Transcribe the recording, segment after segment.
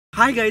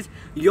Hi guys,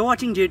 you're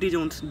watching JT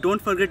Jones.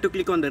 Don't forget to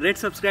click on the red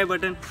subscribe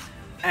button,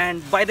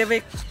 and by the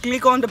way,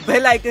 click on the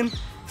bell icon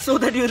so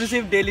that you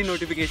receive daily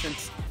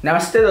notifications.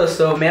 नमस्ते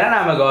दोस्तों, मेरा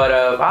नाम है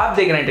गौरव। आप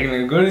देख रहे हैं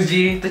technical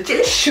गुरुजी। तो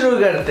चलिए शुरू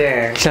करते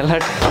हैं। चल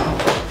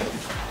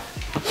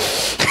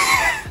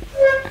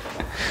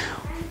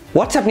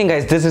What's happening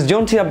guys, this is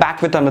Jones here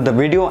back with another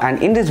video,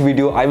 and in this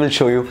video I will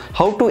show you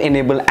how to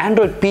enable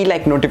Android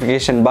P-like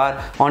notification bar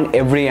on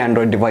every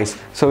Android device.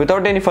 So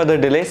without any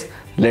further delays,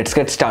 let's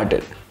get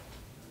started.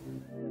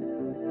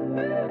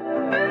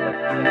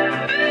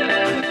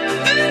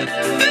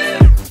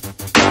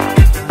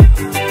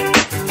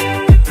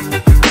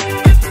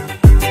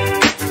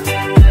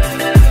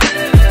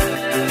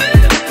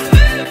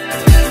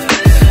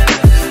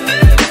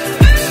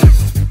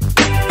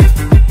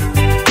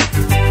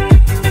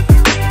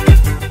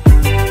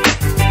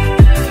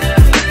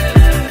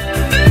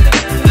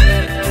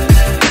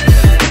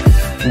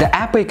 The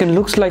app icon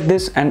looks like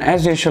this, and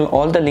as usual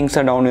all the links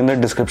are down in the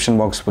description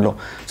box below.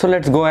 So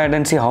let's go ahead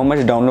and see how much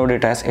download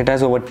it has. It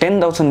has over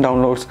 10,000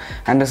 downloads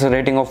and has a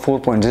rating of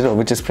 4.0,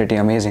 which is pretty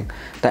amazing.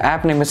 The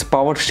app name is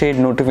Power Shade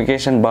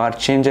Notification Bar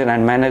Changer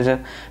and Manager,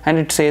 and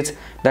it says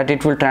that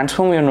it will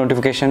transform your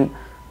notification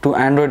to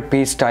Android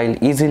P style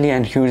easily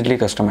and hugely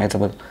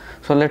customizable.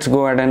 So let's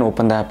go ahead and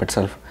open the app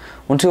itself.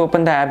 Once you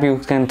open the app, you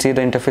can see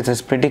the interface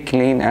is pretty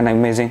clean and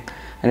amazing,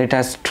 and it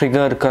has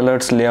trigger,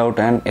 colors, layout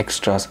and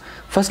extras.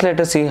 First let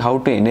us see how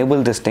to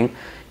enable this thing.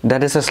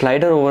 There is a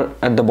slider over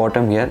at the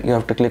bottom here. You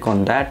have to click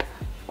on that,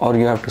 or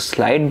you have to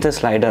slide the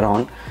slider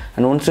on,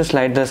 and once you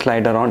slide the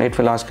slider on, it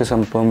will ask you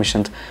some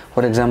permissions.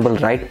 For example,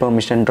 write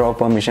permission, draw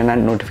permission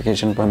and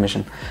notification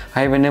permission.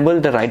 I have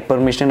enabled the write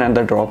permission and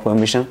the draw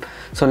permission,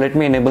 so let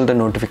me enable the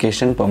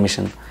notification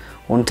permission.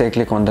 Once I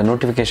click on the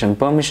notification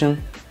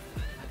permission,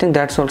 I think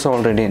that's also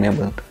already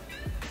enabled.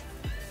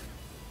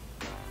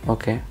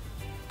 Okay,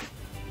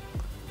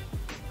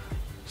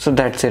 so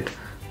that's it.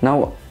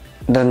 Now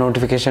the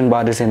notification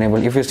bar is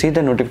enabled. If you see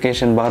the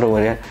notification bar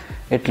over here,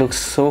 it looks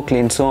so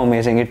clean, so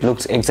amazing. It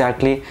looks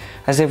exactly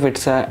as if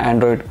it's an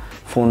Android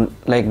phone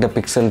like the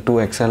Pixel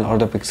 2 XL or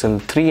the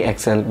Pixel 3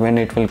 XL when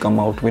it will come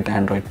out with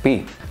Android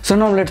P. So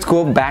now let's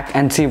go back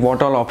and see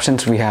what all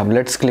options we have.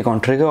 Let's click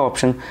on trigger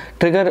option.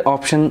 Trigger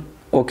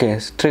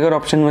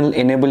option will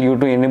enable you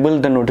to enable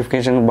the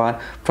notification bar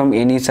from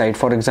any side.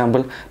 For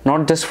example,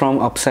 not just from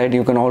upside,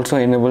 you can also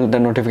enable the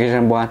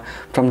notification bar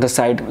from the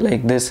side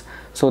like this.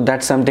 So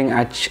that's something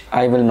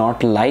I will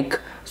not like,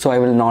 so I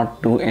will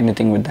not do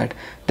anything with that.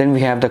 Then we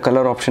have the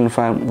color option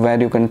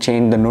where you can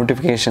change the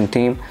notification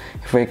theme.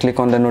 If I click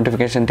on the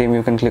notification theme,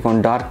 you can click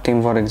on dark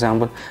theme for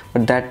example,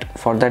 but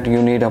for that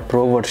you need a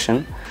pro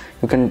version.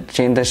 You can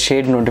change the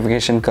shade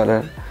notification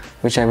color,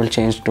 which I will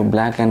change to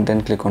black, and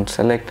then click on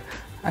select.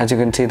 As you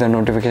can see, the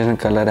notification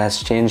color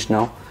has changed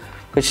now,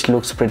 which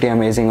looks pretty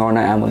amazing on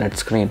an AMOLED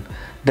screen.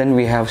 Then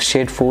we have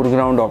shade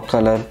foreground or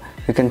color.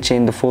 You can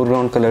change the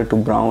foreground color to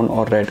brown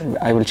or red.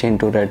 I will change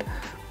to red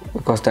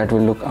because that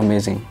will look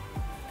amazing.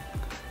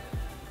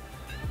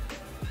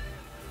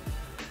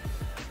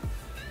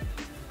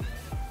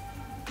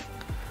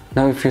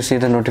 Now if you see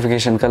the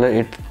notification color,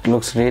 it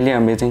looks really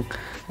amazing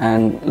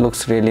and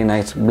looks really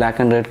nice. Black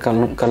and red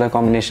color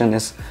combination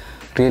is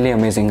really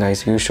amazing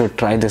guys. You should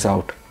try this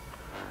out.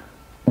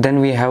 Then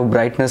we have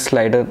brightness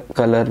slider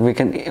color. We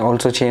can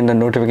also change the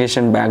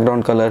notification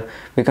background color.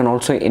 We can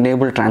also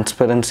enable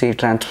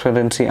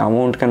transparency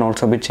amount can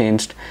also be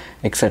changed,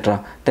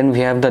 etc. Then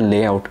we have the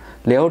layout.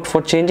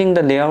 For changing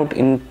the layout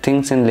in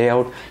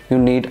layout, you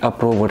need a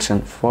pro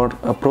version. For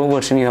a pro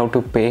version you have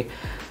to pay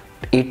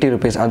 80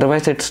 rupees,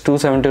 otherwise it's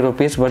 270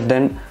 rupees. But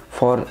then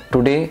for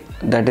today,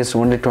 that is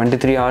only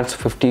 23 hours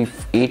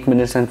 58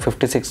 minutes and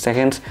 56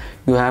 seconds,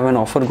 you have an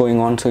offer going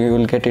on, so you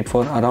will get it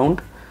for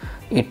around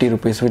 80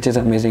 rupees, which is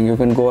amazing. You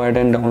can go ahead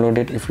and download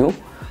it if you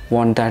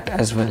want that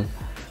as well.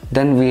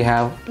 Then we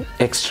have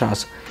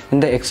extras. In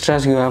the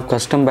extras you have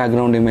custom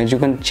background image. You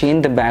can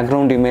change the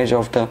background image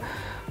of the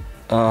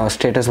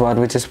status bar,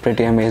 which is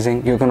pretty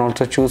amazing. You can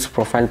also choose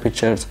profile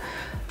pictures.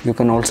 You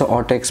can also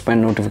auto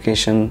expand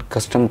notification,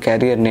 custom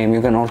carrier name. You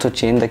can also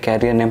change the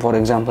carrier name. For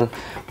example,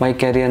 my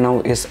carrier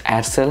now is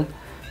Aircel,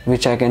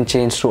 which I can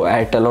change to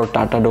Airtel or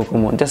Tata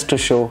Docomo, just to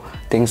show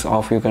things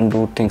off. You can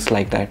do things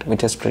like that,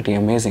 which is pretty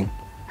amazing.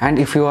 And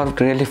if you are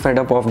really fed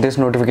up of this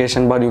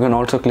notification bar, you can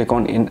also click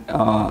on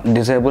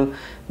disable.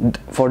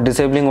 For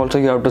disabling also,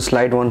 you have to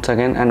slide once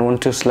again, and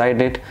once you slide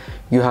it,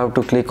 you have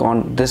to click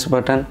on this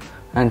button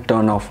and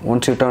turn off.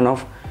 Once you turn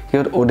off,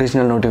 your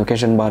original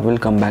notification bar will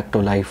come back to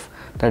life.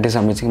 That is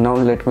amazing. Now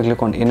let me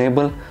click on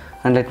enable,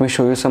 and let me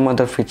show you some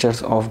other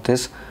features of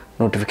this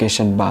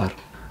notification bar.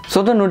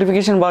 So the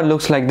notification bar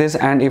looks like this,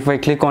 and if I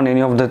click on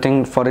any of the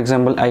things, for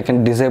example, I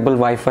can disable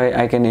Wi-Fi,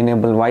 I can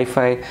enable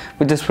Wi-Fi,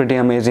 which is pretty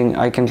amazing.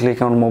 I can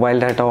click on mobile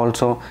data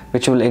also,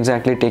 which will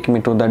exactly take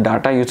me to the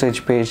data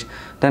usage page.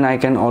 Then I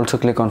can also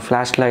click on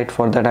flashlight.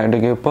 For that I have to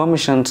give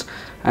permissions,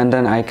 and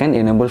then I can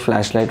enable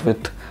flashlight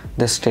with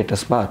this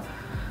status bar.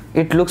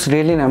 It looks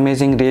really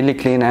amazing, really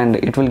clean, and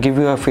it will give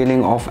you a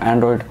feeling of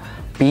Android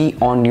be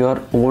on your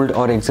old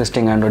or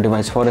existing Android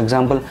device. For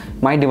example,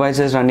 my device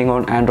is running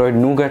on Android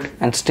Nougat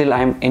and still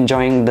I am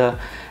enjoying the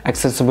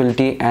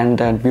accessibility and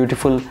that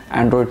beautiful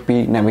Android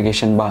P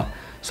navigation bar.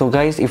 So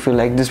guys, if you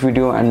like this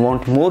video and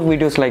want more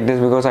videos like this,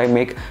 because I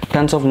make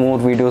tons of more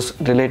videos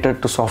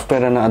related to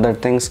software and other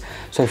things,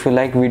 so if you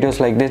like videos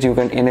like this, you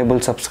can enable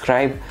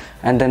subscribe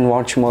and then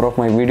watch more of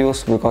my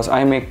videos, because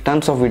I make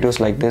tons of videos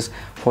like this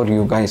for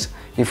you guys.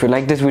 If you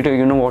like this video,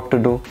 you know what to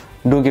do.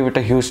 Do give it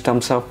a huge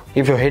thumbs up.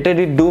 If you hated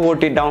it, do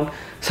vote it down.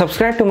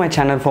 Subscribe to my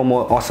channel for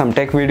more awesome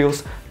tech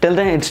videos. Till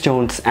then, it's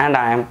Jones and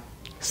I am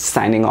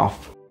signing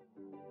off.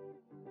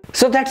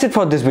 So that's it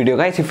for this video,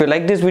 guys. If you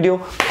like this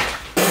video,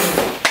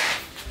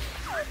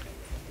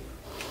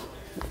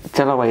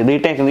 चलो भाई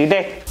retake